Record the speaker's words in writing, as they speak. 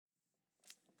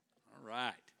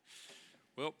right.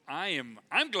 Well, I'm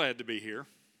glad to be here.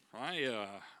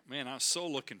 I'm so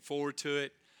looking forward to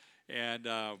it, and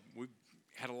we've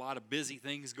had a lot of busy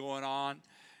things going on,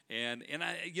 and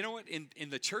you know what? In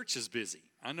the church is busy.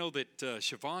 I know that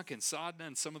Shavonk and Sadna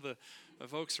and some of the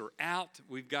folks are out.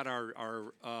 We've got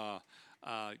our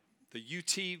the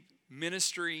UTA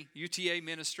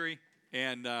ministry,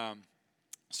 and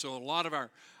so a lot of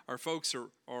our folks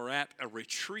are at a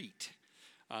retreat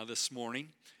this morning,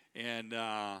 and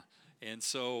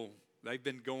so they've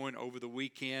been going over the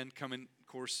weekend, coming, of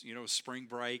course, spring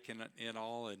break and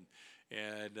all,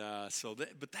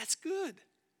 but that's good.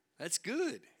 That's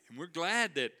good, and we're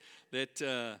glad that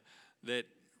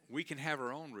we can have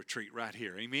our own retreat right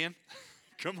here. Amen.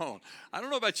 Come on. I don't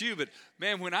know about you, but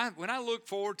man, when I look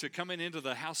forward to coming into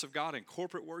the house of God and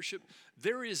corporate worship,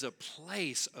 there is a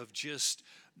place of just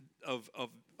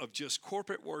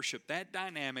corporate worship, that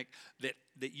dynamic that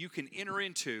you can enter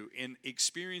into and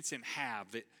experience and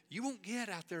have that you won't get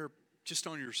out there just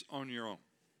on your own.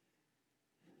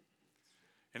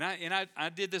 And I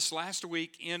did this last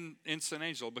week in San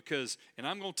Angelo and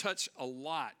I'm going to touch a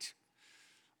lot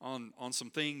on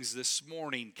some things this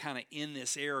morning kind of in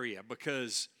this area,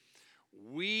 because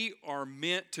we are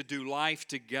meant to do life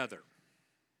together.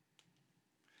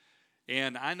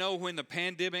 And I know when the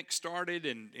pandemic started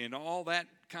and all that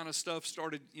kind of stuff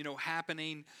started,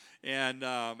 happening, and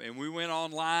we went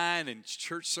online and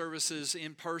church services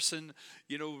in person,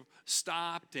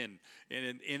 stopped, and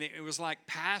it was like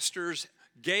pastors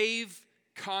gave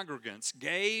congregants,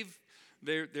 gave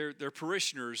their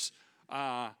parishioners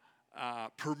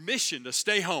permission to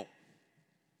stay home.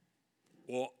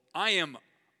 Well, I am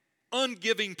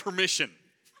ungiving permission.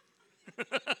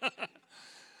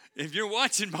 If you're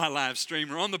watching my live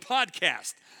stream or on the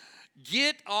podcast,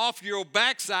 get off your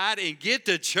backside and get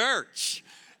to church.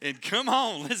 And come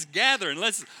on, let's gather and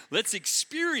let's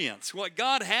experience what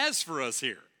God has for us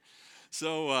here.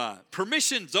 So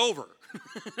permission's over.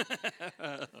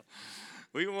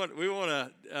 We want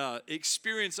to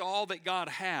experience all that God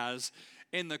has.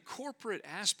 And the corporate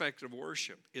aspect of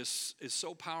worship is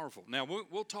so powerful. Now,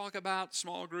 we'll talk about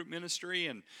small group ministry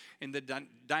and the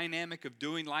dynamic of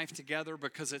doing life together,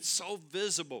 because it's so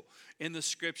visible in the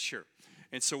Scripture.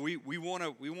 And so we want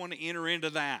to enter into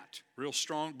that real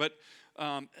strong. But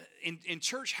in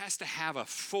church has to have a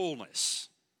fullness.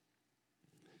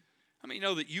 I mean, you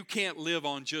know that you can't live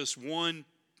on just one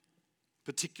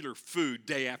particular food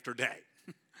day after day.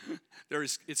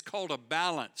 It's called a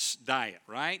balanced diet,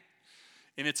 right?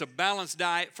 And it's a balanced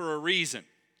diet for a reason.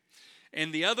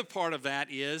 And the other part of that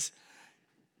is,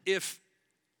 I'm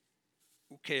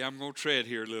going to tread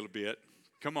here a little bit.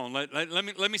 Come on,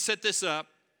 let me set this up.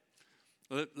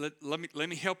 Let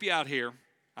me help you out here.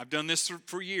 I've done this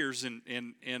for years, and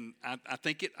I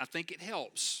think it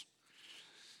helps.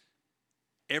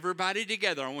 Everybody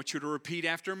together, I want you to repeat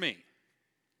after me.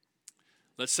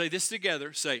 Let's say this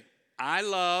together. Say, I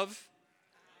love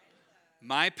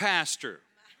my pastor.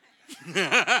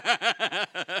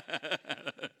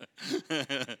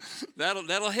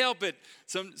 That'll help it.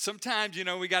 Sometimes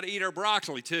we got to eat our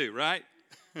broccoli too, right?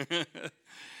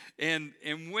 and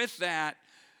with that,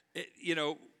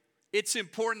 it's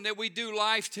important that we do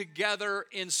life together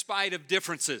in spite of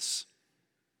differences.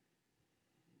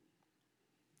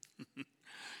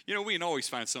 We can always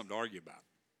find something to argue about.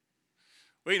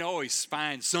 We can always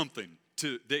find something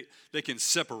that can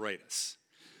separate us.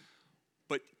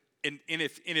 And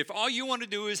if all you want to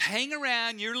do is hang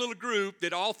around your little group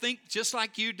that all think just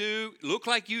like you do, look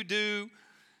like you do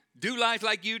life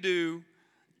like you do,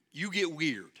 you get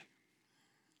weird.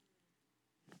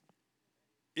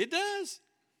 It does.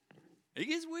 It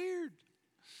gets weird.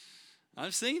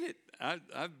 I've seen it. I've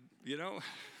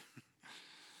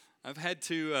had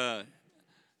to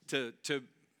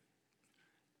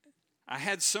I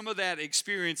had some of that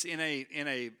experience in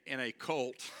a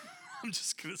cult. I'm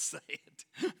just going to say it.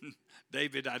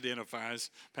 David identifies,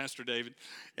 Pastor David,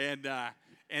 and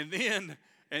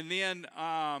then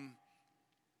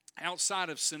outside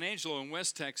of San Angelo in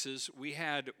West Texas, we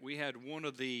had one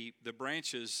of the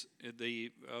branches of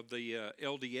the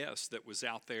LDS that was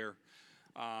out there,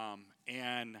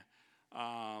 and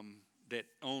that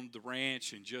owned the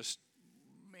ranch, and just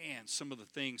some of the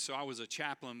things. So I was a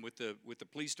chaplain with the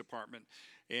police department,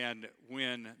 and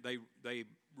when they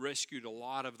rescued a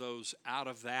lot of those out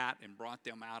of that and brought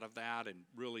them out of that, and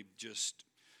really just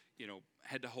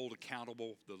had to hold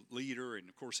accountable the leader, and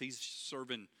of course he's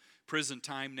serving prison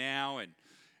time now, and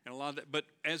a lot of that. But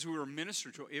as we were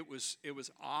ministering to it was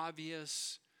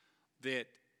obvious that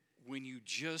when you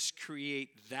just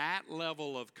create that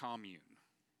level of commune,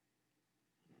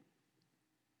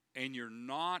 and you're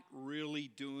not really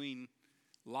doing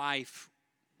life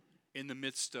in the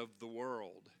midst of the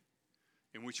world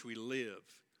in which we live,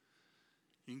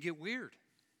 you can get weird.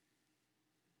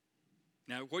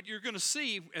 Now, what you're going to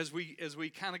see as we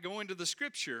kind of go into the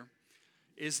scripture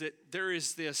is that there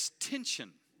is this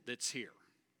tension that's here.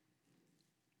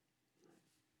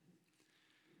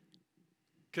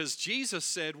 Because Jesus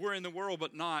said, we're in the world,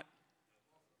 but not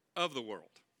of the world.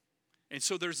 And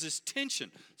so there's this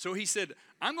tension. So he said,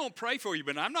 I'm going to pray for you,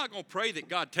 but I'm not going to pray that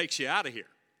God takes you out of here.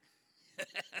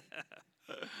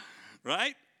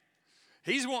 Right?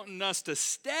 He's wanting us to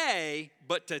stay,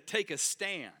 but to take a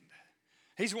stand.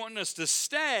 He's wanting us to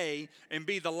stay and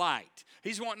be the light.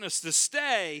 He's wanting us to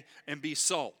stay and be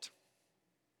salt.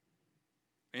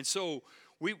 And so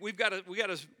we've got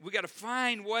to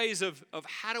find ways of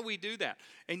how do we do that.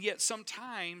 And yet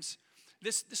sometimes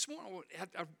this morning,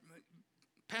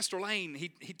 Pastor Lane,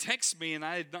 he texts me, and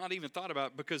I had not even thought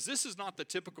about it, because this is not the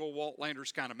typical Walt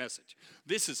Landers kind of message.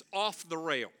 This is off the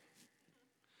rail.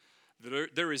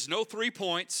 There is no 3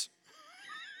 points.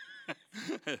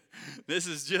 This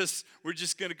is just, we're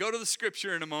just going to go to the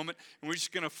scripture in a moment, and we're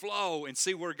just going to flow and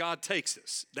see where God takes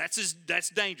us. That's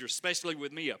dangerous, especially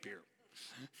with me up here,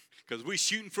 because we're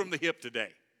shooting from the hip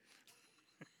today.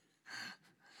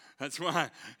 That's why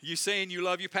you saying you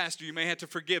love your pastor, you may have to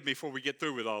forgive me before we get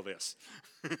through with all this.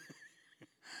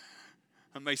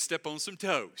 I may step on some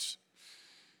toes,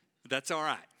 but that's all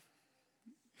right.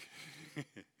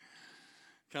 Kind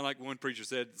of like one preacher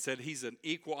said he's an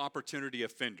equal opportunity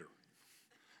offender.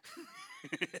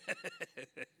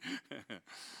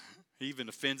 He even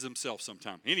offends himself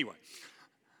sometimes. Anyway,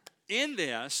 in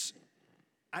this,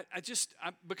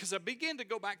 because I began to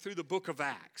go back through the book of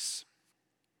Acts,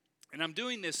 and I'm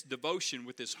doing this devotion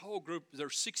with this whole group.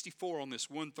 There's 64 on this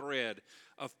one thread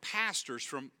of pastors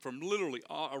from literally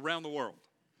all around the world.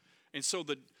 And so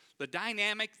the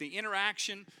dynamic, the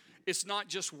interaction, it's not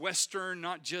just Western,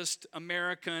 not just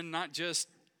American, not just,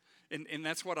 and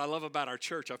that's what I love about our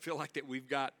church. I feel like that we've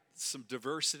got some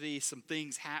diversity, some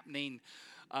things happening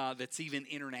that's even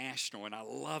international, and I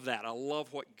love that. I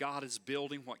love what God is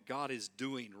building, what God is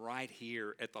doing right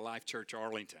here at the Life Church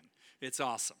Arlington. It's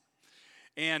awesome.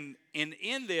 And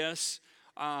in this,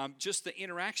 just the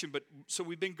interaction, but so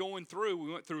we've been going through, we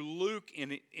went through Luke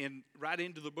and right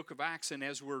into the book of Acts, and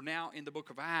as we're now in the book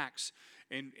of Acts,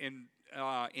 and in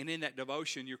that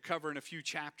devotion, you're covering a few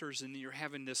chapters, and then you're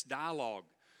having this dialogue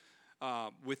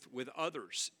with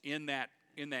others in that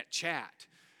chat,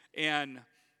 and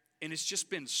it's just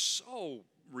been so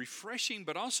refreshing,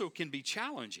 but also can be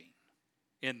challenging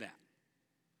in that,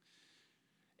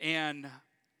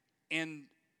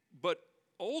 but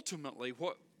ultimately,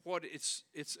 what it's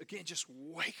again just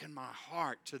waking my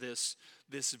heart to this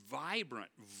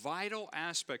vibrant, vital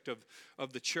aspect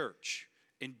of the church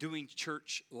in doing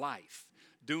church life,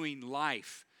 doing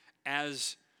life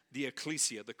as the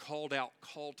ecclesia, the called out,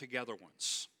 called together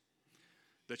ones,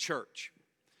 the church,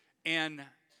 and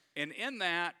in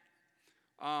that,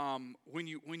 when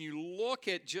you look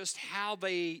at just how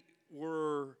they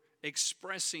were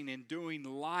expressing and doing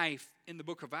life in the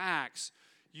book of Acts,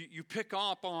 you pick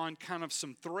up on kind of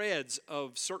some threads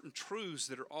of certain truths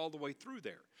that are all the way through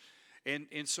there.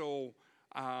 And so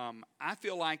I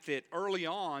feel like that early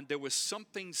on there was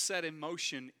something set in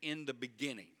motion in the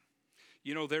beginning.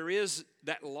 You know, there is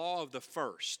that law of the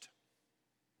first.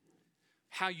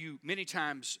 How you many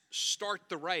times start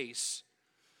the race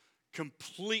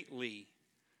completely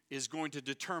is going to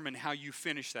determine how you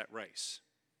finish that race.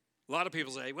 A lot of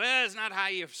people say, well, it's not how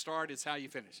you start, it's how you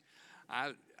finish.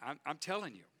 I'm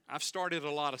telling you, I've started a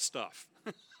lot of stuff.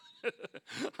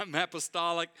 I'm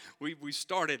apostolic. We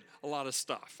started a lot of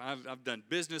stuff. I've done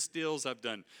business deals. I've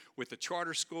done with the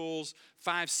charter schools,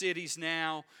 5 cities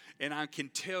now, and I can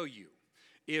tell you,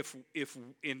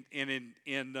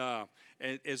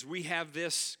 as we have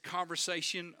this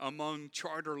conversation among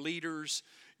charter leaders,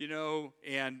 you know,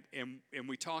 and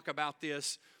we talk about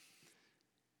this,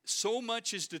 so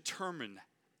much is determined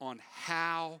on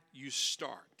how you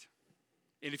start.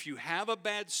 And if you have a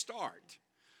bad start,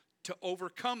 to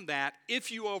overcome that,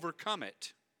 if you overcome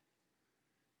it,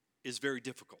 is very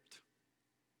difficult.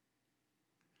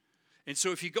 And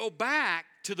so if you go back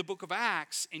to the book of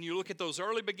Acts and you look at those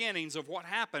early beginnings of what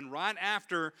happened right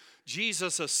after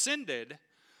Jesus ascended,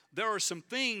 there are some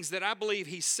things that I believe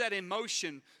he set in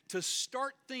motion to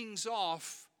start things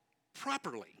off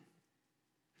properly.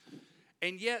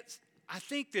 And yet, I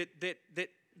think that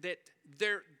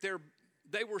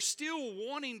they were still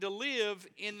wanting to live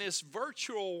in this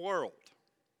virtual world.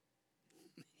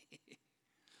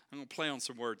 I'm going to play on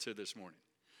some words here this morning.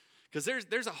 Because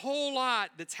there's a whole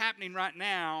lot that's happening right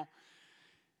now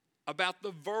about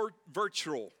the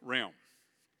virtual realm.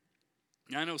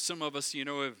 I know some of us,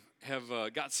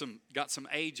 have got some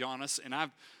age on us, and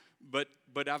I've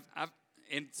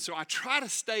and so I try to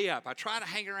stay up. I try to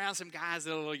hang around some guys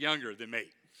that are a little younger than me,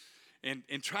 and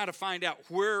try to find out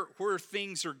where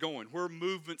things are going, where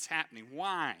movement's happening,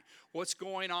 why, what's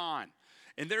going on.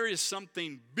 And there is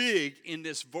something big in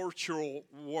this virtual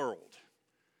world.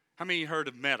 How many of you heard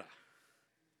of Meta?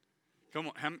 Come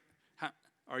on, how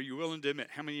are you willing to admit,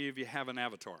 how many of you have an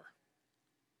avatar?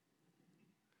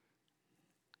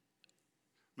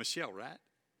 Michelle, right?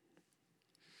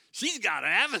 She's got an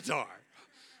avatar.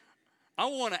 I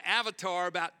want an avatar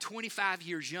about 25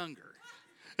 years younger.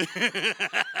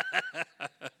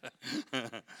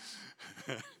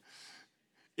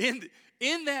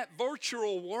 In that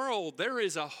virtual world, there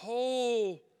is a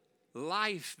whole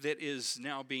life that is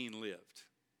now being lived.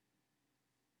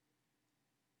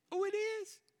 Oh, it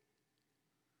is.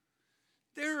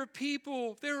 There are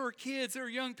people, there are kids, there are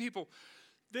young people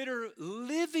that are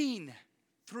living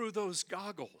through those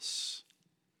goggles.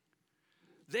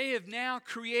 They have now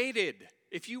created,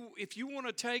 if you want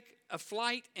to take a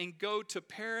flight and go to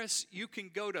Paris, you can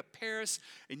go to Paris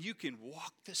and you can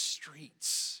walk the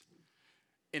streets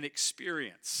and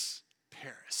experience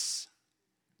Paris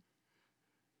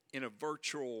in a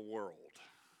virtual world.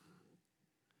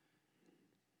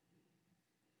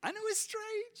 I know it's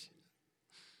strange.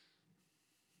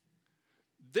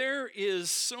 There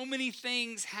is so many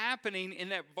things happening in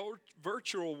that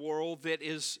virtual world that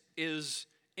is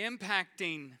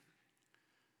impacting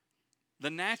the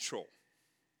natural.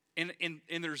 And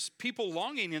there's people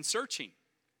longing and searching.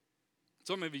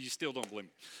 Some of you still don't believe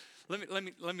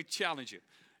me. Let me challenge you.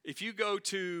 If you go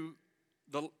to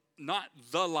not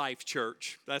the Life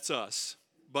Church, that's us,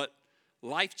 but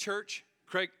Life Church,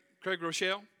 Craig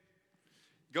Rochelle,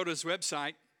 go to his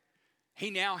website. He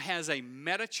now has a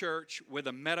meta church with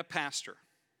a meta pastor.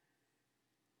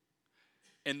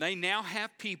 And they now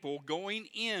have people going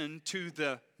into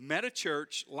the meta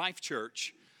church, Life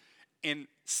Church, and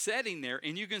sitting there.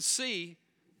 And you can see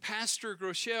Pastor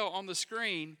Groeschel on the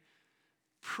screen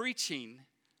preaching.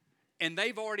 And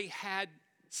they've already had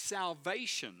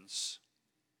salvations.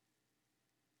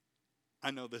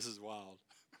 I know this is wild.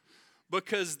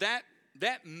 Because that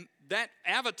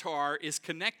avatar is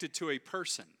connected to a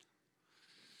person.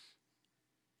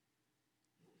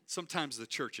 Sometimes the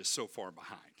church is so far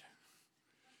behind.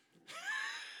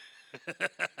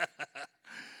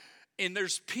 And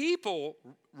there's people,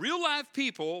 real life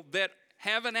people, that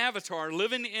have an avatar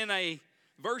living in a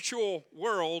virtual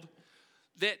world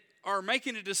that are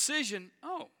making a decision.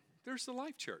 Oh, there's the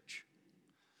Life Church.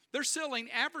 They're selling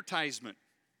advertisement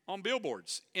on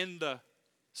billboards in the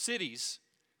cities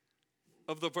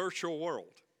of the virtual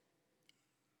world.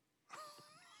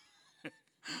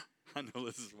 I know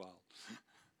this is wild.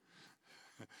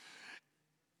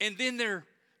 And then they're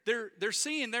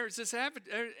seeing there's this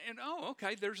avatar, and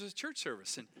okay, there's a church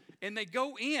service, and they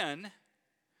go in,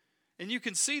 and you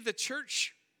can see the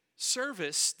church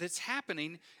service that's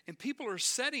happening, and people are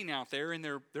sitting out there in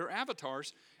their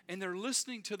avatars, and they're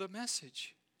listening to the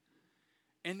message,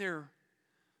 and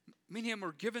many of them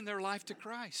are giving their life to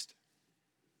Christ.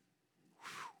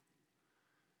 Whew.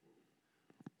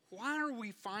 Why are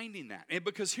we finding that? And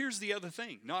because here's the other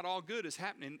thing: not all good is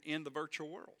happening in the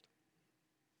virtual world.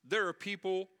 There are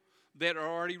people that are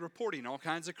already reporting all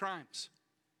kinds of crimes.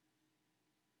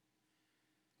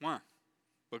 Why?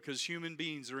 Because human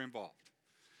beings are involved.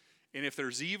 And if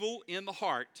there's evil in the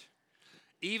heart,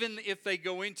 even if they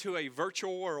go into a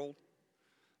virtual world,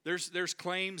 there's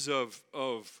claims of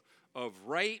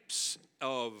rapes,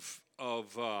 of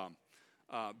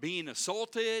being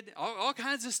assaulted. All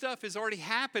kinds of stuff is already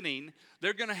happening.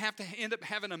 They're going to have to end up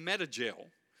having a meta jail,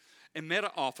 and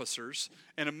meta officers,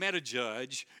 and a meta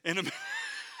judge, and a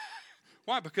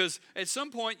why? Because at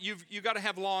some point you've got to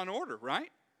have law and order, right?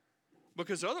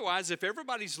 Because otherwise, if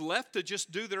everybody's left to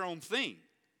just do their own thing,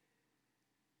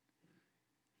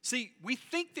 see, we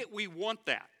think that we want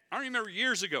that. I remember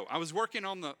years ago, I was working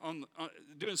on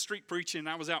doing street preaching, and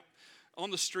I was out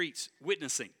on the streets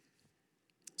witnessing.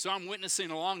 So I'm witnessing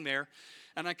along there,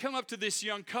 and I come up to this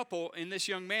young couple, and this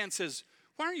young man says,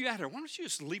 "Why are you out here? Why don't you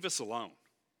just leave us alone?"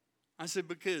 I said,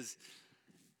 "Because,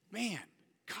 man,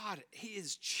 God, He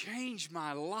has changed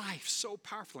my life so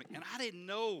powerfully. And I didn't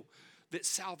know that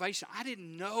salvation, I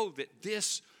didn't know that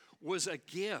this was a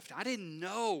gift. I didn't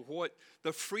know what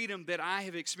the freedom that I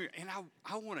have experienced. And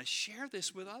I want to share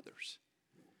this with others."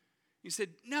 He said,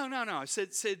 No. I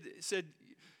said,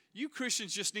 you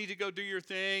Christians just need to go do your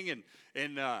thing.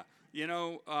 And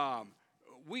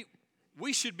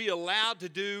we should be allowed to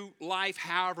do life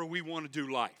however we want to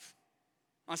do life.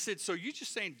 I said, so you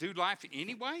just saying do life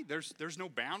anyway? There's no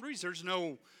boundaries? There's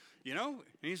no, And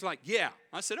he's like, yeah.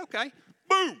 I said, okay.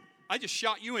 Boom. I just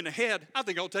shot you in the head. I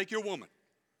think I'll take your woman.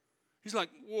 He's like,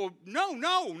 well, no,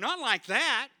 not like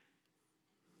that.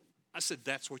 I said,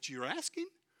 that's what you're asking?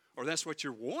 Or that's what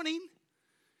you're wanting?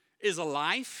 Is a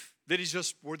life that is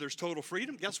just where there's total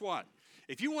freedom? Guess what?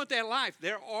 If you want that life,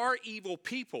 there are evil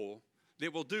people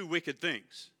that will do wicked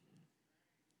things.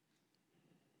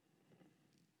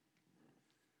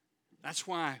 That's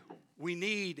why we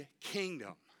need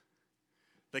kingdom.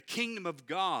 The kingdom of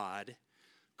God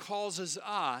causes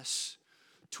us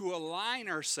to align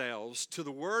ourselves to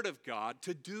the Word of God,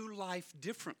 to do life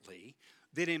differently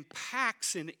that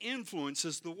impacts and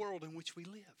influences the world in which we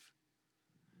live.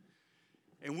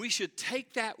 And we should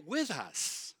take that with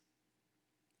us.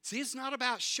 See, it's not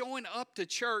about showing up to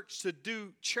church to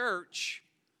do church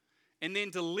and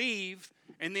then to leave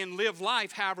and then live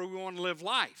life however we want to live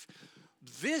life.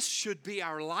 This should be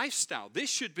our lifestyle. This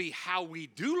should be how we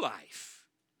do life.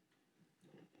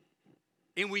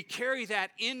 And we carry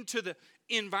that into the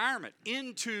environment,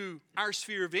 into our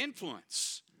sphere of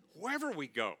influence, wherever we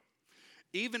go.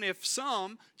 Even if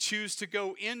some choose to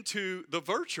go into the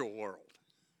virtual world.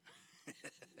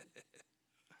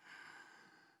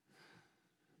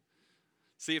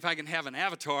 See if I can have an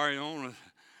avatar,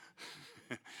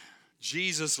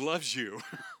 Jesus loves you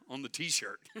on the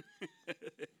t-shirt.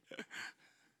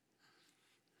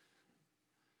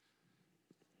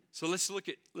 So let's look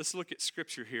at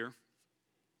scripture here.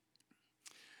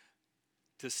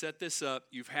 To set this up,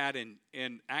 you've had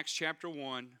in Acts chapter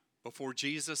 1, before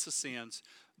Jesus ascends,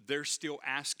 they're still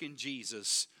asking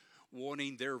Jesus,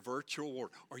 wanting their virtual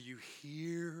world. Are you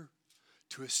here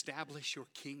to establish your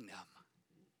kingdom?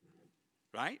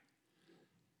 Right?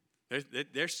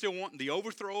 They're still wanting the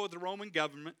overthrow of the Roman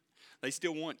government. They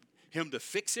still want him to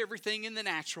fix everything in the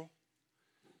natural.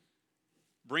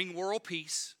 Bring world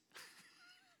peace.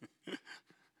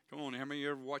 Come on, how many of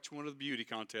you ever watched one of the beauty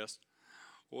contests?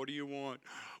 What do you want?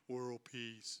 World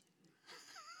peace.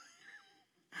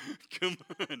 Come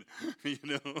on.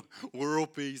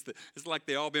 World peace. It's like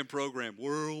they all been programmed.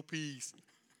 World peace.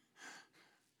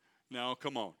 Now,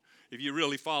 come on. If you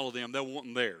really follow them, they're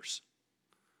wanting theirs.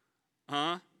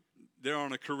 Huh? They're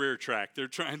on a career track. They're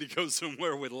trying to go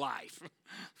somewhere with life.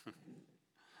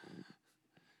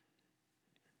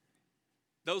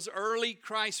 Those early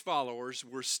Christ followers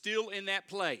were still in that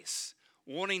place,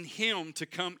 wanting him to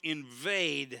come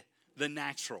invade the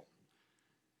natural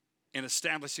and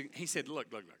establish it. He said, look.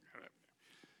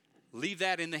 Leave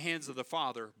that in the hands of the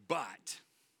Father, but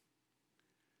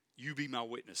you be my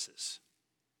witnesses.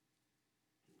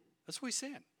 That's what he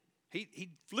said. He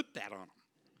flipped that on them.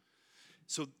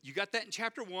 So you got that in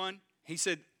chapter 1. He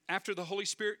said, after the Holy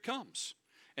Spirit comes.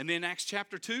 And then Acts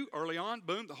chapter 2, early on,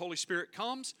 boom, the Holy Spirit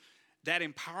comes. That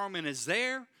empowerment is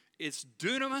there. It's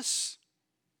dunamis.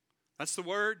 That's the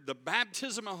word. The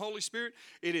baptism of the Holy Spirit.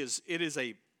 It is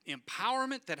a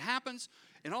empowerment that happens.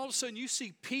 And all of a sudden you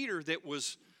see Peter that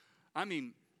was,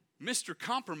 Mr.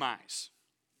 Compromise.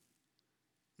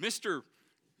 You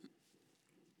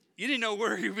didn't know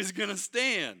where he was going to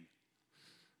stand.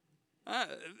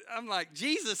 I'm like,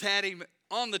 Jesus had him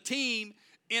on the team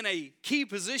in a key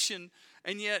position,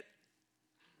 and yet,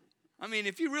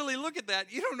 if you really look at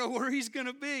that, you don't know where he's going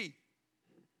to be.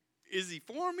 Is he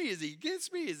for me? Is he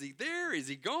against me? Is he there? Is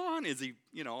he gone? Is he,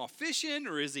 off fishing?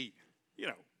 Or is he,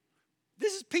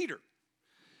 this is Peter.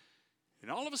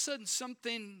 And all of a sudden,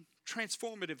 something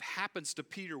transformative happens to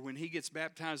Peter when he gets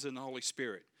baptized in the Holy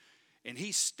Spirit. And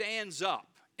he stands up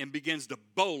and begins to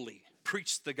boldly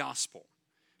preach the gospel,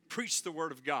 preach the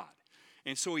word of God.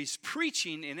 And so he's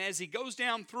preaching, and as he goes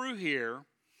down through here,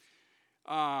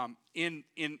 in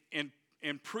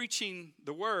preaching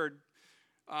the word,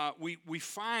 we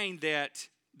find that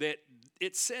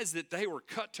it says that they were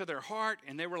cut to their heart,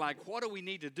 and they were like, what do we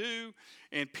need to do?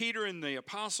 And Peter and the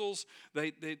apostles,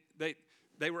 they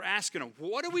were asking him,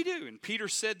 what do we do? And Peter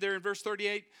said there in verse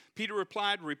 38, Peter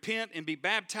replied, repent and be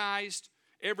baptized,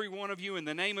 every one of you, in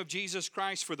the name of Jesus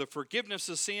Christ for the forgiveness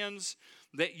of sins,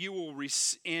 that you will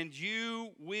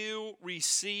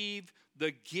receive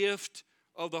the gift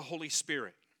of the Holy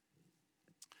Spirit.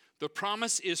 The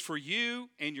promise is for you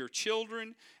and your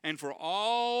children and for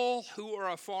all who are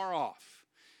afar off,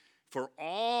 for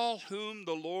all whom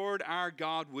the Lord our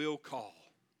God will call.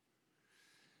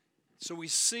 So we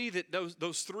see that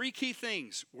those three key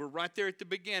things were right there at the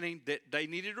beginning, that they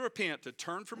needed to repent, to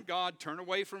turn from God, turn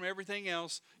away from everything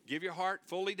else, give your heart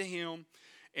fully to Him,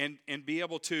 and be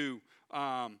able to,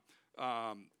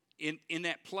 in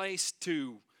that place,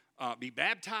 to be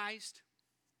baptized.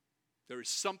 There is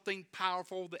something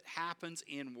powerful that happens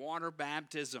in water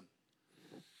baptism.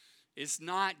 It's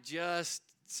not just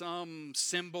some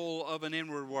symbol of an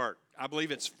inward work. I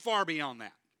believe it's far beyond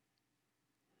that.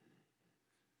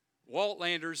 Walt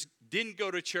Landers didn't go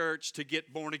to church to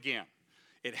get born again.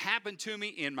 It happened to me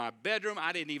in my bedroom.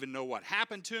 I didn't even know what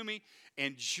happened to me.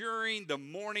 And during the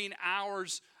morning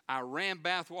hours, I ran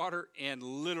bathwater and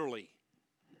literally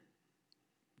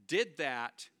did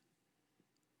that.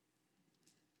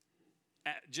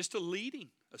 Just a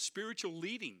spiritual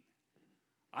leading.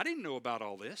 I didn't know about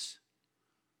all this.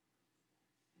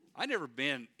 I'd never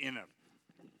been in an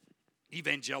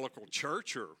evangelical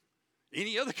church or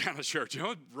any other kind of church. I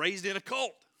was raised in a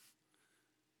cult.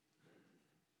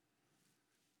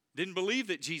 Didn't believe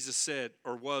that Jesus said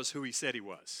or was who he said he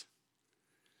was.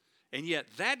 And yet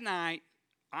that night,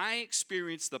 I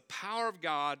experienced the power of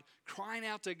God, crying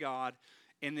out to God,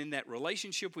 and in that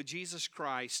relationship with Jesus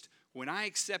Christ, when I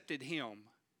accepted him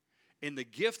and the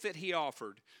gift that he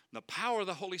offered, the power of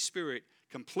the Holy Spirit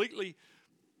completely,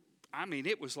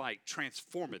 it was like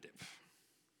transformative.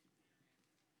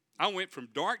 I went from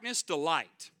darkness to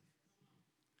light.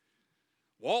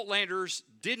 Walt Landers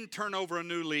didn't turn over a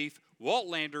new leaf. Walt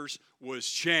Landers was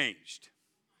changed.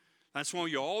 That's why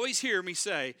you always hear me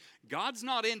say, God's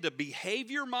not into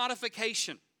behavior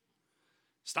modification.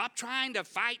 Stop trying to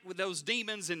fight with those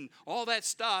demons and all that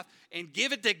stuff and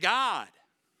give it to God.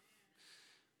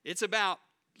 It's about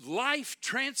life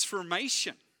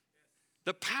transformation.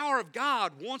 The power of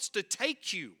God wants to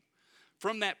take you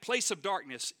from that place of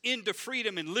darkness into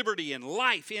freedom and liberty and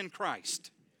life in Christ.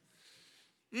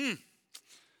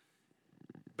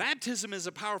 Baptism is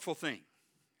a powerful thing.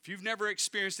 If you've never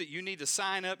experienced it, you need to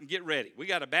sign up and get ready. We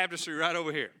got a baptistry right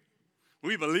over here.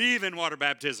 We believe in water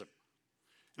baptism.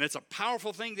 And it's a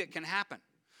powerful thing that can happen.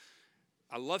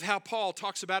 I love how Paul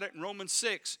talks about it in Romans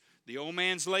 6. The old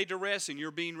man's laid to rest and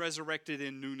you're being resurrected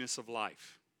in newness of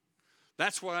life.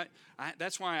 That's why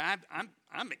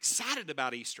I'm excited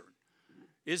about Easter.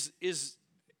 Is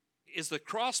the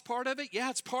cross part of it? Yeah,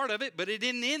 it's part of it, but it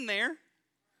isn't in there.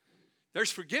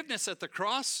 There's forgiveness at the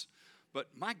cross, but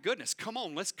my goodness, come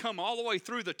on, let's come all the way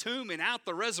through the tomb and out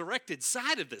the resurrected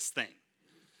side of this thing.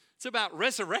 It's about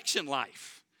resurrection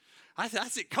life. I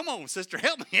said, come on, sister,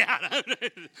 help me out.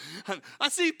 I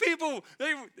see people,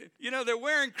 they're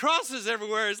wearing crosses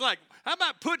everywhere. It's like, how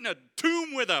about putting a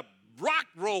tomb with a rock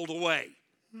rolled away?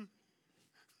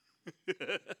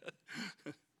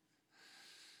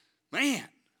 Man.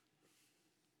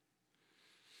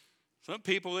 Some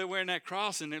people, they're wearing that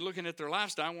cross and they're looking at their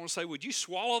lifestyle. I want to say, would you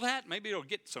swallow that? Maybe it'll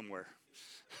get somewhere.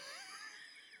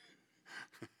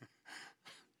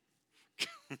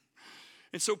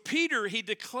 And so Peter, he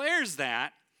declares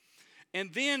that.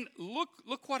 And then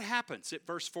look what happens at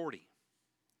verse 40.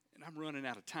 And I'm running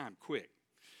out of time quick.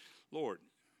 Lord,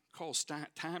 calls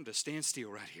time to stand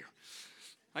still right here.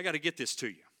 I got to get this to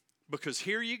you. Because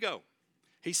here you go.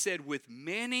 He said, with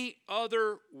many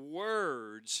other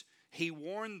words, he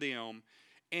warned them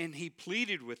and he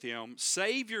pleaded with them,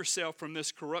 save yourself from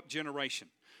this corrupt generation.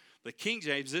 The King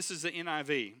James, this is the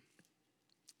NIV.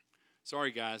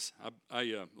 Sorry, guys.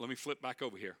 Let me flip back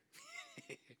over here.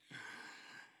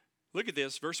 Look at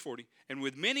this, verse 40. And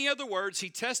with many other words, he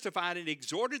testified and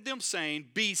exhorted them, saying,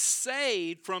 be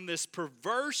saved from this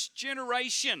perverse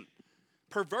generation.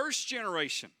 Perverse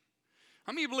generation.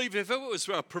 How many believe if it was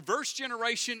a perverse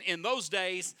generation in those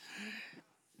days,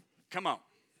 come on.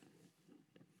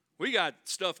 We got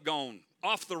stuff gone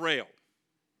off the rail.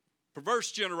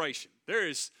 Perverse generation. There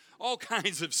is all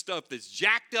kinds of stuff that's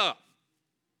jacked up.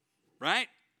 Right?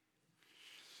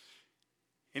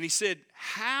 And he said,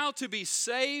 how to be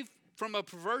saved from a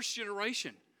perverse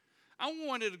generation. I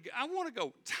want to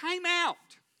go time out.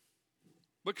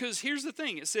 Because here's the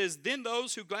thing. It says, then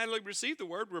those who gladly received the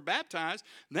word were baptized.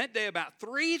 And that day about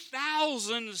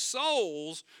 3,000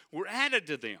 souls were added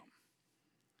to them.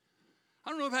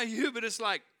 I don't know about you, but it's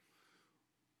like,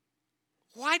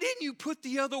 why didn't you put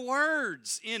the other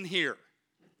words in here?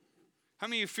 How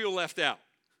many of you feel left out?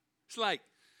 It's like,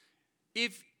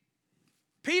 if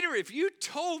you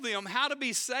told them how to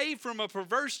be saved from a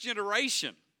perverse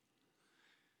generation,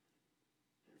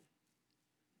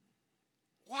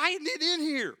 why isn't it in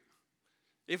here?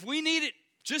 If we need it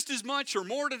just as much or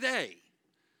more today,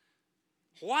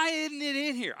 why isn't it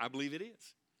in here? I believe it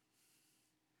is.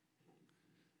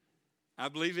 I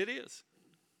believe it is.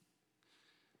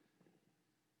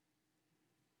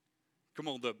 Come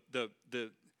on, the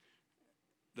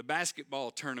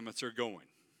basketball tournaments are going.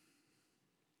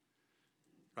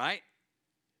 Right?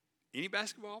 Any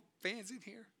basketball fans in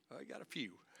here? Oh, I got a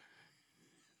few.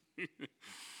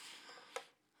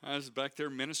 I was back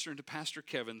there ministering to Pastor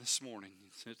Kevin this morning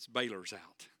since Baylor's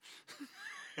out.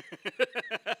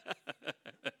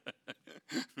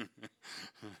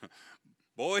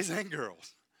 Boys and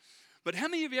girls. But how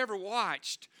many of you ever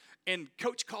watched and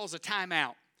coach calls a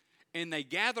timeout and they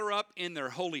gather up in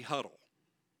their holy huddle?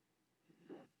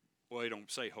 Well, they don't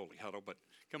say holy huddle, but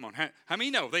come on. How many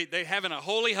know they're having a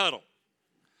holy huddle?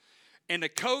 And the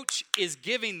coach is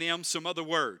giving them some other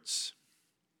words.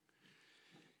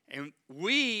 And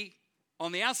we,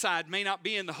 on the outside, may not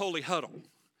be in the holy huddle.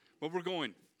 But we're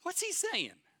going, what's he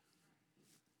saying?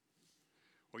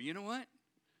 Well, you know what?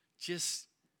 Just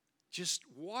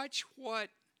watch what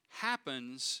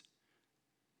happens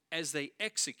as they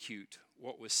execute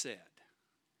what was said.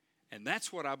 And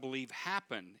that's what I believe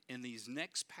happened in these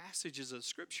next passages of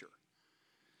Scripture.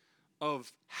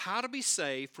 Of how to be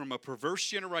saved from a perverse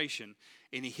generation.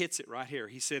 And he hits it right here.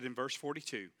 He said in verse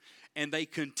 42, and they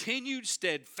continued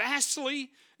steadfastly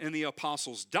in the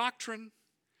apostles' doctrine,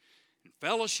 and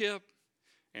fellowship,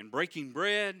 and breaking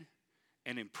bread,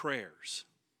 and in prayers.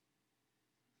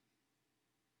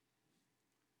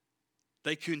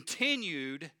 They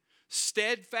continued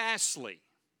steadfastly.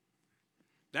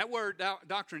 That word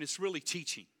doctrine is really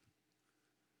teaching.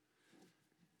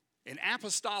 And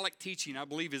apostolic teaching, I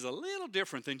believe, is a little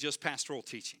different than just pastoral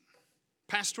teaching.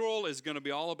 Pastoral is going to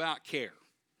be all about care.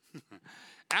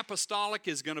 Apostolic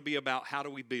is going to be about how do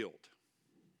we build.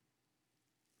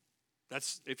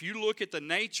 That's, if you look at the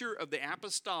nature of the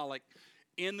apostolic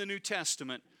in the New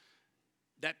Testament,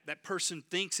 that person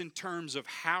thinks in terms of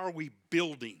how are we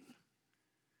building?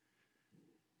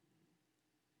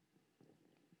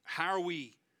 How are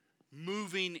we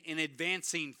moving and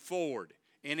advancing forward?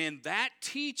 And in that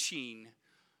teaching,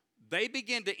 they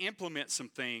begin to implement some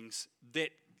things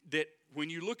that when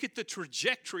you look at the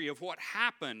trajectory of what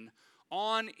happened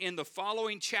on in the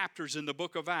following chapters in the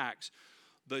book of Acts,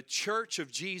 the church of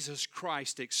Jesus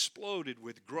Christ exploded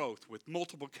with growth, with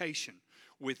multiplication,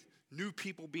 with new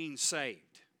people being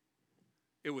saved.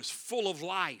 It was full of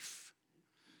life,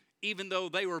 even though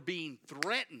they were being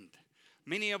threatened.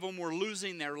 Many of them were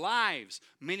losing their lives.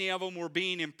 Many of them were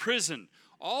being imprisoned.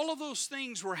 All of those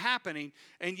things were happening,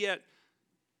 and yet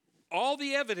all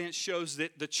the evidence shows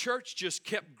that the church just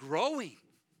kept growing.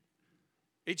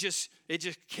 It just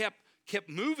kept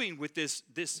moving with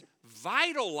this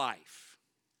vital life,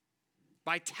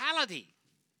 vitality.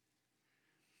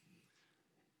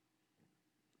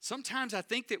 Sometimes I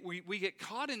think that we get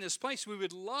caught in this place. We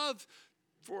would love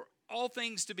for all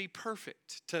things to be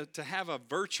perfect, to have a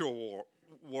virtual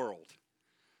world.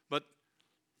 But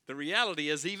the reality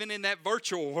is, even in that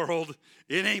virtual world,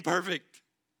 it ain't perfect.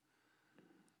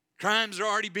 Crimes are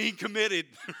already being committed.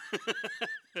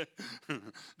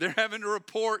 They're having to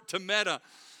report to Meta,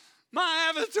 my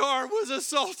avatar was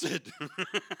assaulted.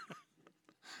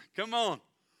 Come on.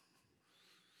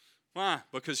 Why?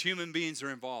 Because human beings are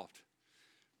involved.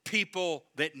 People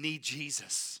that need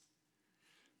Jesus.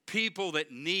 People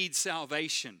that need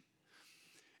salvation.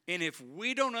 And if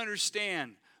we don't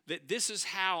understand that this is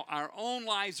how our own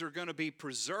lives are going to be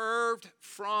preserved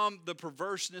from the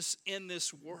perverseness in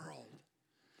this world,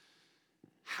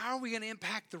 how are we going to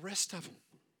impact the rest of them?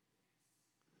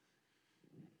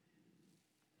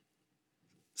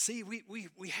 See, we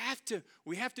have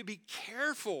to be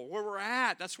careful where we're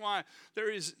at. That's why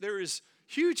there is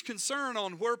huge concern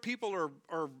on where people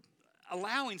are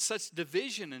allowing such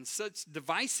division and such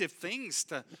divisive things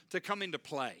to come into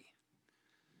play.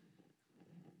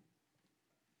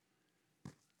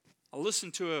 I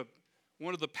listened to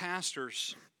one of the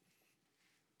pastors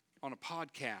on a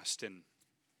podcast, and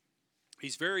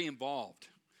he's very involved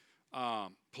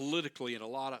politically in a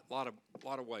lot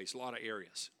of ways, a lot of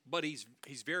areas. But he's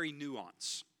very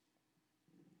nuanced.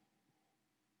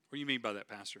 What do you mean by that,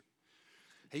 Pastor?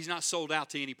 He's not sold out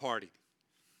to any party.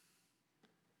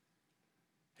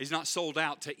 He's not sold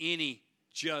out to any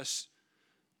just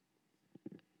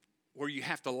where you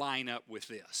have to line up with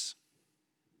this.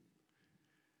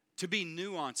 To be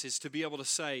nuanced is to be able to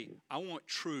say, I want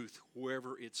truth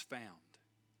wherever it's found.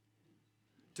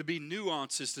 To be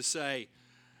nuanced is to say,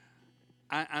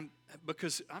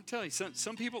 because I'm telling you,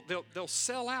 some people, they'll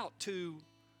sell out to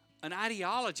an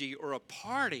ideology or a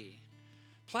party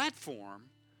platform,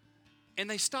 and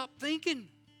they stop thinking.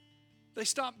 They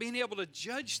stop being able to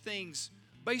judge things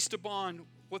based upon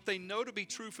what they know to be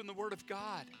true from the Word of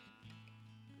God.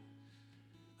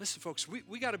 Listen, folks,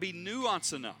 we got to be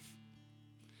nuanced enough.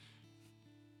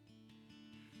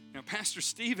 Now, Pastor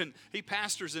Stephen, he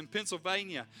pastors in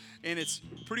Pennsylvania, and it's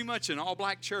pretty much an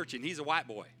all-black church, and he's a white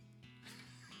boy.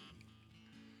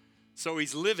 So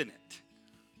he's living it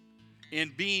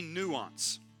in being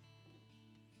nuanced.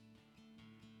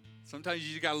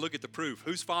 Sometimes you got to look at the proof.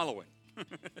 Who's following?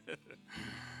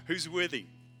 Who's with him?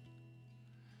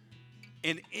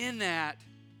 And in that,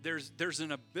 there's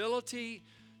an ability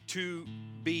to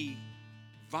be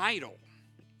vital,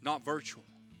 not virtual.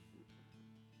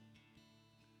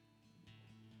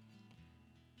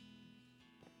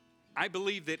 I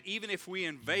believe that even if we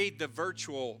invade the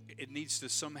virtual, it needs to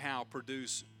somehow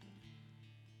produce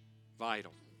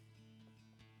vital.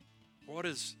 What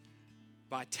does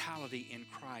vitality in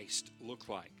Christ look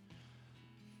like?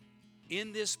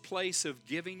 In this place of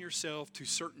giving yourself to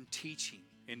certain teaching,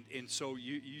 and so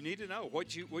you need to know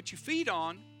what you feed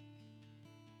on.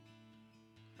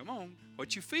 Come on,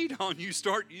 what you feed on, you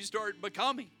start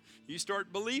becoming, you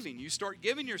start believing, you start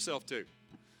giving yourself to.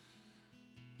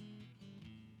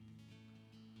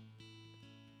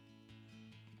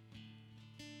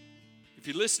 If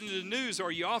you listen to the news,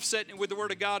 are you offsetting it with the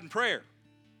Word of God and prayer?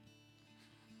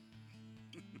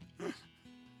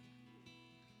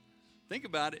 Think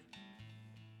about it.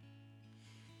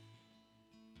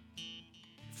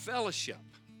 Fellowship.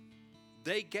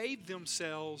 They gave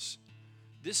themselves,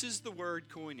 this is the word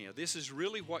koinonia. This is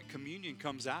really what communion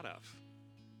comes out of.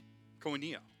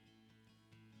 Koinonia.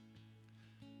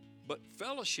 But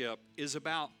fellowship is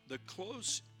about the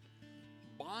close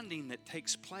bonding that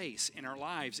takes place in our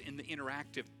lives in the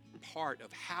interactive part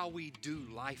of how we do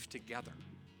life together.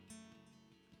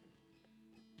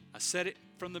 I said it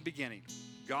from the beginning.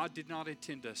 God did not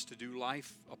intend us to do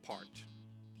life apart.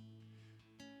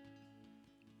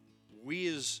 We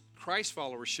as Christ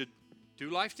followers should do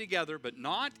life together, but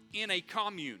not in a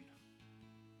commune.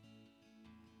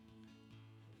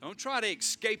 Don't try to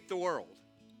escape the world,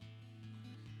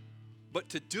 but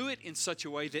to do it in such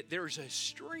a way that there's a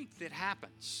strength that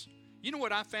happens. You know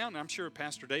what I found? I'm sure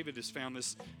Pastor David has found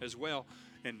this as well,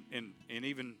 and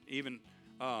even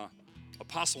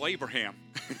Apostle Abraham,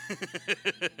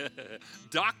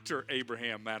 Dr.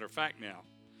 Abraham, matter of fact now.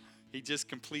 He just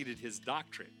completed his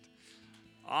doctorate.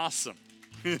 Awesome.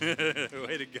 Way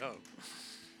to go.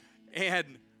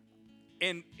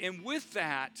 And with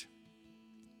that,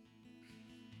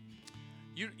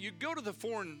 you go to the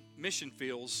foreign mission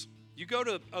fields, you go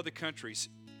to other countries,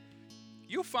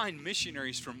 you'll find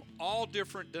missionaries from all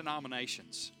different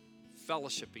denominations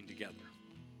fellowshipping together.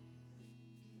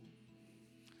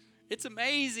 It's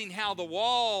amazing how the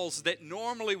walls that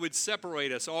normally would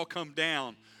separate us all come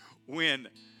down when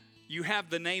you have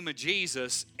the name of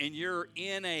Jesus and you're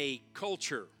in a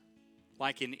culture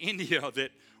like in India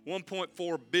that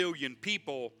 1.4 billion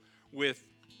people with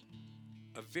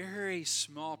a very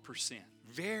small percent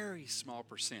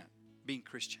being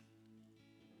Christian.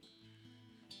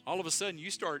 All of a sudden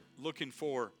you start looking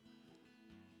for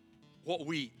what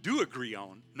we do agree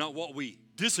on, not what we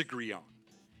disagree on.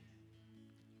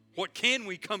 What can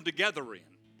we come together in?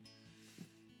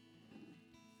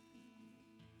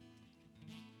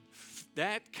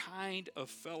 That kind of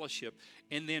fellowship.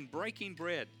 And then breaking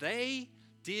bread. They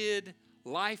did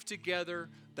life together.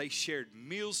 They shared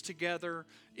meals together.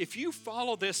 If you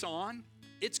follow this on,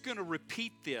 it's going to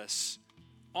repeat this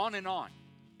on and on.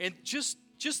 And just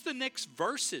the next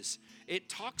verses, it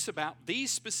talks about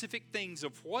these specific things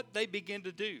of what they begin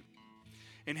to do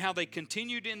and how they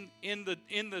continued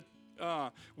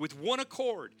with one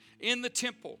accord in the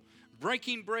temple,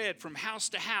 breaking bread from house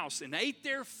to house, and ate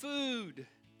their food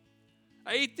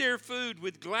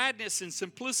with gladness and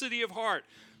simplicity of heart,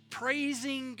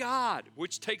 praising God,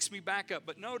 which takes me back up.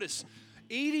 But notice,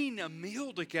 eating a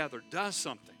meal together does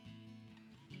something.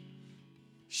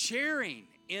 Sharing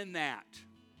in that,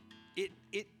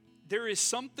 there is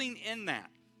something in that.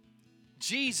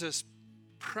 Jesus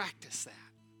practiced that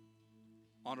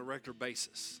on a regular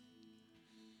basis.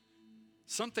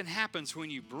 Something happens when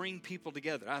you bring people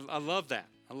together. I love that.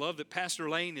 I love that Pastor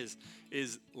Lane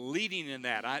is leading in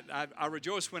that. I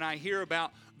rejoice when I hear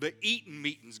about the eating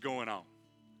meetings going on.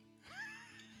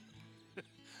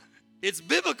 It's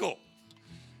biblical.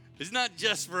 It's not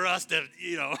just for us to,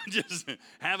 just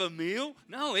have a meal.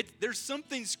 No, there's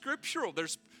something scriptural.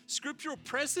 There's scriptural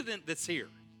precedent that's here.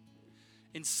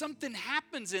 And something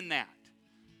happens in that.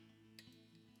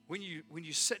 When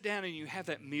you sit down and you have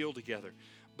that meal together.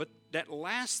 But that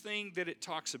last thing that it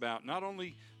talks about, not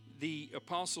only the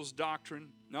apostles' doctrine,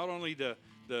 not only the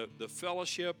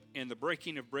fellowship and the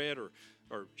breaking of bread or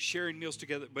sharing meals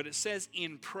together, but it says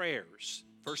in prayers.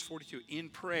 Verse 42, in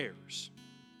prayers.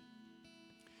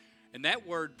 And that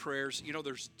word prayers,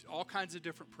 there's all kinds of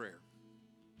different prayer.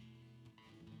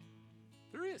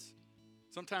 There is.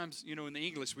 Sometimes, in the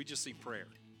English, we just see prayer.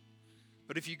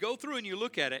 But if you go through and you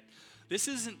look at it, this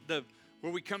isn't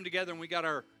where we come together and we got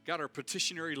our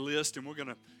petitionary list and we're going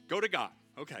to go to God.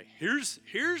 Okay, here's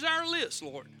our list,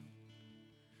 Lord.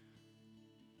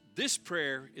 This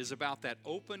prayer is about that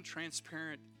open,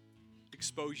 transparent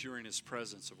exposure in His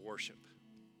presence of worship.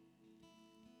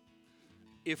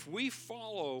 If we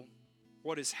follow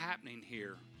what is happening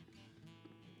here,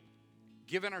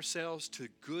 giving ourselves to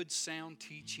good, sound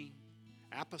teaching,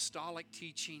 apostolic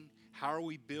teaching, how are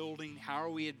we building, how are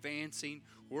we advancing,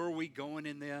 where are we going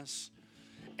in this,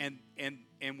 and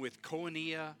with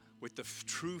koinonia, with the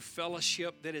true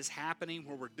fellowship that is happening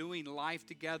where we're doing life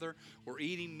together, we're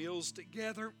eating meals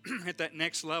together at that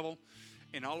next level,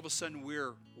 and all of a sudden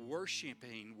we're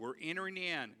worshiping, we're entering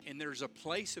in, and there's a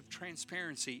place of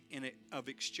transparency in it, of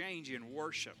exchange in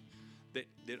worship that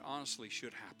honestly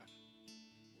should happen.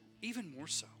 Even more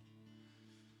so.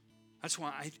 That's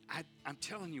why I'm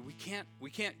telling you, we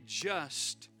can't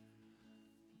just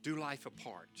do life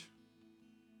apart.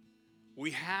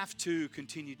 We have to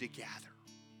continue to gather.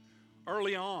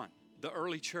 Early on, the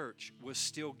early church was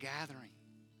still gathering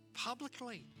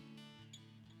publicly,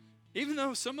 even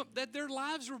though that their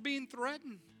lives were being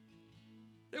threatened.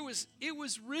 It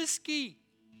was risky,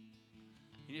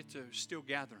 and yet they're still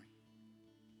gathering.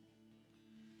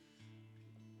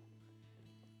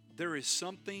 There is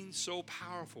something so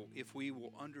powerful if we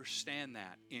will understand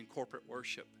that in corporate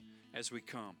worship as we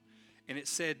come. And it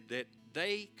said that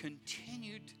they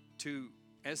continued to,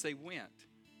 as they went,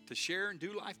 to share and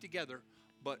do life together,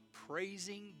 but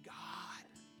praising God.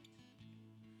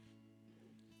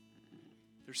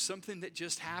 There's something that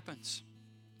just happens.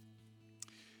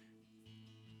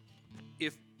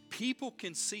 If people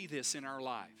can see this in our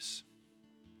lives,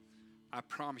 I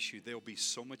promise you they'll be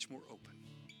so much more open.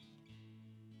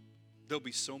 They'll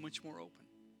be so much more open.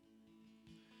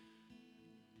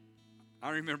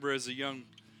 I remember as a young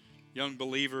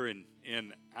believer, and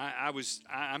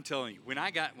I'm telling you, when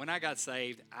I got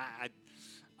saved,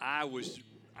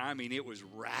 it was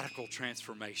radical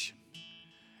transformation.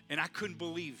 And I couldn't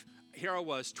believe, here I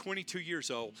was, 22 years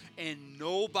old, and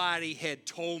nobody had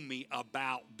told me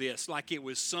about this, like it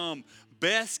was some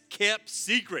best kept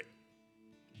secret.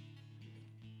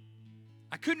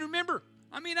 I couldn't remember.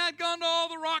 I'd gone to all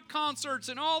the rock concerts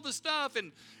and all the stuff,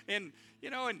 and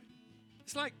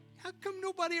it's like, how come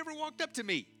nobody ever walked up to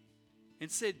me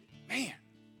and said, man,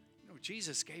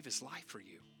 Jesus gave His life for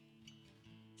you?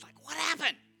 It's like, what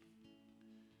happened?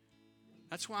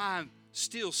 That's why I'm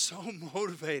still so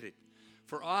motivated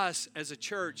for us as a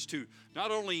church to,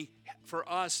 not only for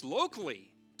us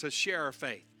locally to share our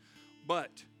faith,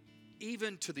 but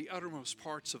even to the uttermost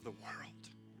parts of the world,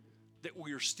 that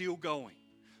we are still going.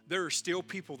 There are still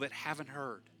people that haven't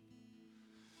heard.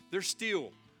 There's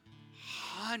still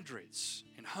hundreds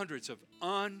and hundreds of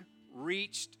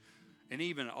unreached and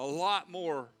even a lot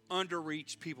more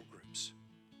underreached people groups.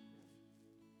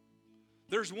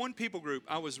 There's one people group.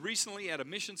 I was recently at a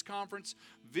missions conference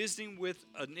visiting with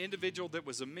an individual that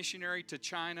was a missionary to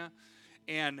China,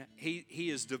 and he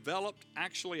has developed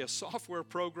actually a software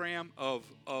program of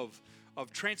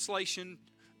translation.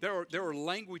 There are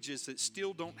languages that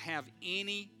still don't have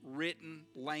any written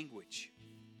language.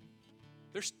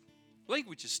 There's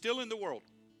languages still in the world.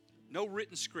 No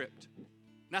written script.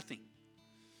 Nothing.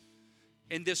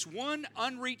 And this one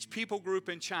unreached people group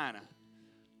in China,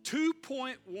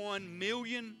 2.1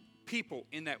 million people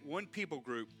in that one people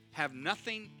group have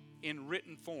nothing in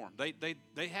written form.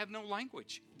 They have no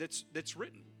language that's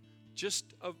written.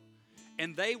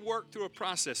 And they work through a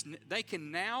process. They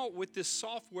can now, with this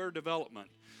software development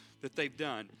that they've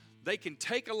done, they can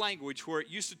take a language where it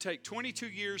used to take 22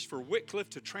 years for Wycliffe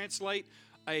to translate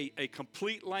a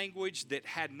complete language that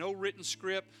had no written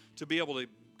script, to be able to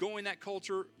go in that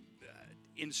culture,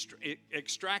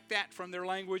 extract that from their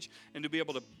language, and to be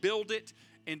able to build it,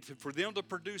 and for them to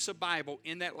produce a Bible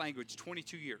in that language,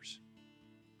 22 years.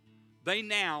 They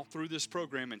now, through this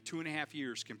program, in 2.5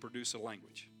 years, can produce a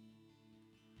language.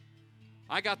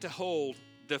 I got to hold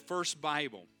the first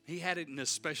Bible. He had it in a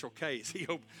special case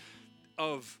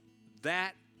of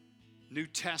that New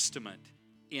Testament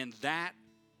in that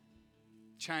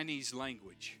Chinese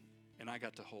language, and I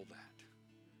got to hold that.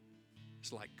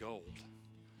 It's like gold.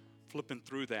 Flipping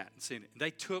through that and seeing it.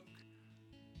 They took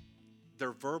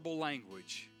their verbal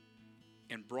language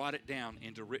and brought it down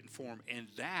into written form, and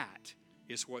that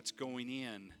is what's going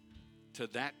in to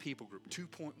that people group,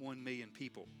 2.1 million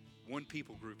people, one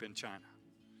people group in China.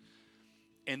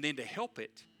 And then to help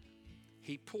it,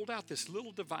 he pulled out this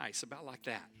little device about like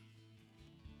that.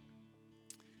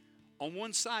 On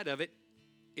one side of it,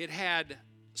 it had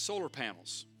solar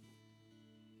panels.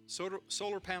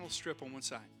 Solar panel strip on one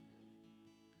side.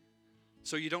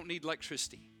 So you don't need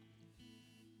electricity.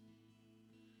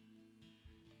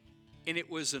 And it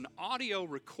was an audio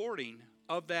recording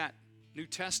of that New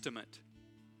Testament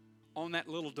on that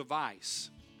little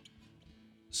device.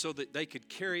 so that they could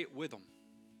carry it with them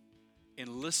and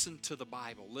listen to the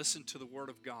Bible, listen to the Word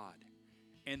of God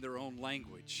in their own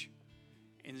language,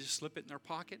 and just slip it in their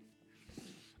pocket.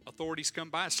 Authorities come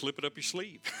by, slip it up your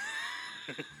sleeve.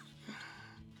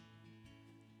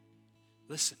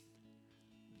 Listen,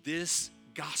 this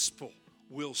gospel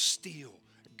will still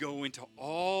go into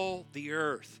all the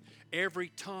earth. Every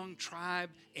tongue, tribe,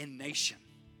 and nation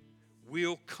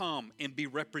will come and be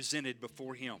represented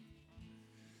before Him.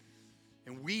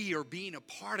 And we are being a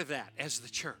part of that as the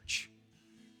church.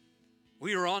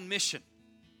 We are on mission.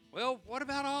 Well, what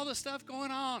about all the stuff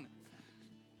going on?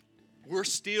 We're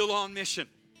still on mission.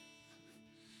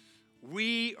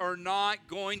 We are not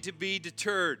going to be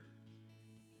deterred.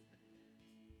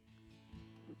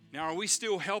 Now, are we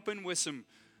still helping with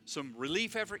some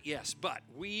relief effort? Yes, but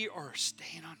we are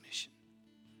staying on mission.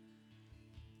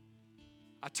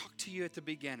 I talked to you at the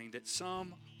beginning that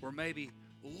some were maybe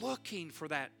looking for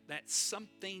that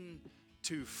something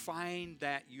to find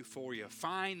that euphoria,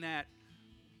 find that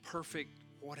perfect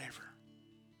whatever.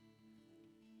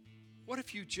 What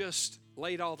if you just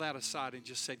laid all that aside and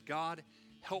just said, God,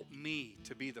 help me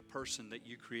to be the person that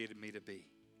you created me to be.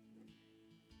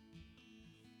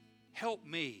 Help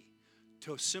me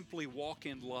to simply walk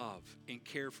in love and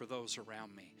care for those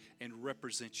around me and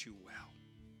represent you well.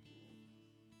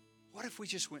 What if we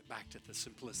just went back to the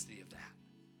simplicity of that?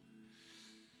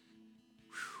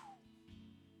 Whew.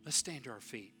 Let's stand to our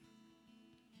feet.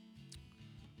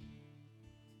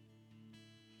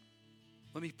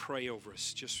 Let me pray over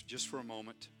us just for a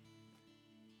moment.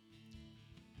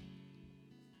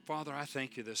 Father, I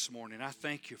thank you this morning. I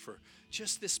thank you for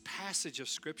just this passage of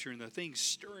Scripture and the things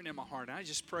stirring in my heart. And I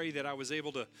just pray that I was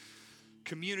able to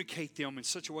communicate them in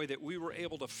such a way that we were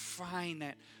able to find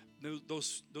that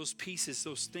those pieces,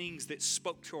 those things that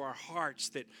spoke to our hearts,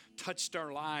 that touched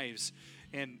our lives.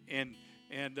 And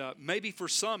maybe for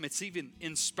some, it's even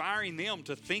inspiring them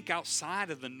to think outside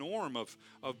of the norm of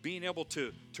being able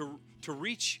to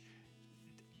reach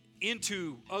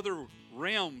into other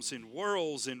realms and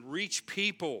worlds and reach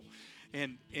people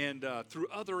and through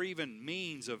other even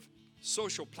means of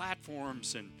social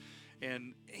platforms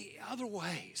and other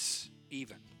ways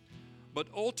even. But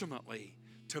ultimately,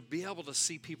 to be able to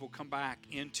see people come back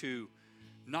into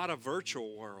not a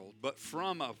virtual world, but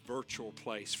from a virtual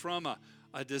place, from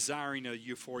a desiring a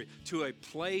euphoria, to a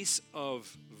place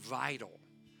of vital,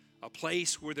 a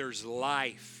place where there's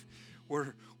life,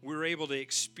 where we're able to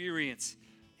experience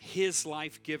His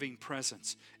life-giving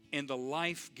presence and the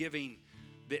life-giving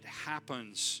that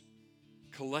happens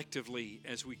collectively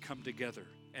as we come together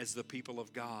as the people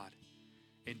of God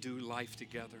and do life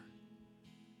together.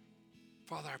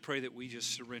 Father, I pray that we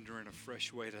just surrender in a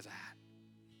fresh way to that.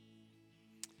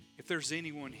 If there's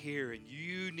anyone here and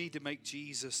you need to make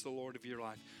Jesus the Lord of your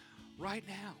life, right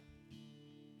now,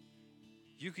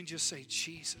 you can just say,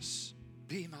 Jesus,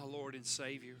 be my Lord and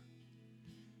Savior.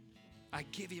 I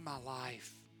give you my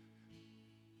life.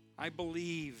 I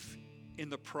believe in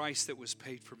the price that was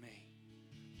paid for me.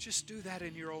 Just do that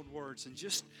in your own words and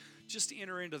just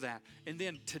enter into that. And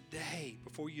then today,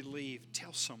 before you leave,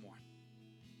 tell someone.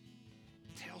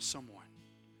 Tell someone.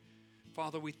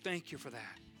 Father, we thank you for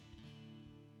that.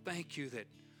 Thank you that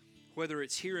whether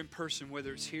it's here in person,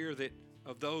 whether it's here that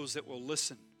of those that will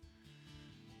listen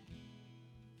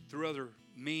through other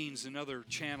means and other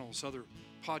channels, other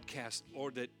podcasts,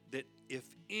 Lord, that if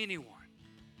anyone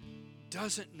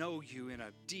doesn't know you in a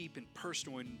deep and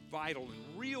personal and vital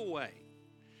and real way,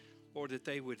 Lord, that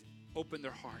they would open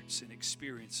their hearts and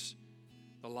experience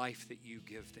the life that you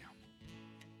give them.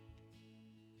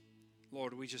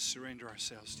 Lord, we just surrender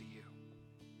ourselves to you.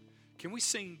 Can we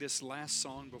sing this last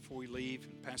song before we leave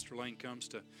and Pastor Lane comes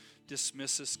to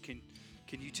dismiss us? Can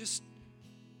you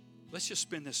let's just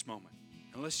spend this moment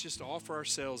and let's just offer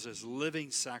ourselves as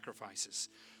living sacrifices.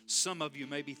 Some of you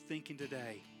may be thinking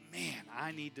today, man,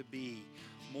 I need to be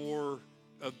more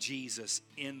of Jesus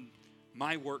in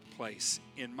my workplace,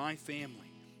 in my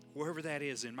family, wherever that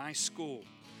is, in my school.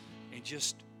 And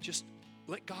just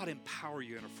let God empower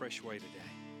you in a fresh way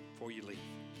today before you leave.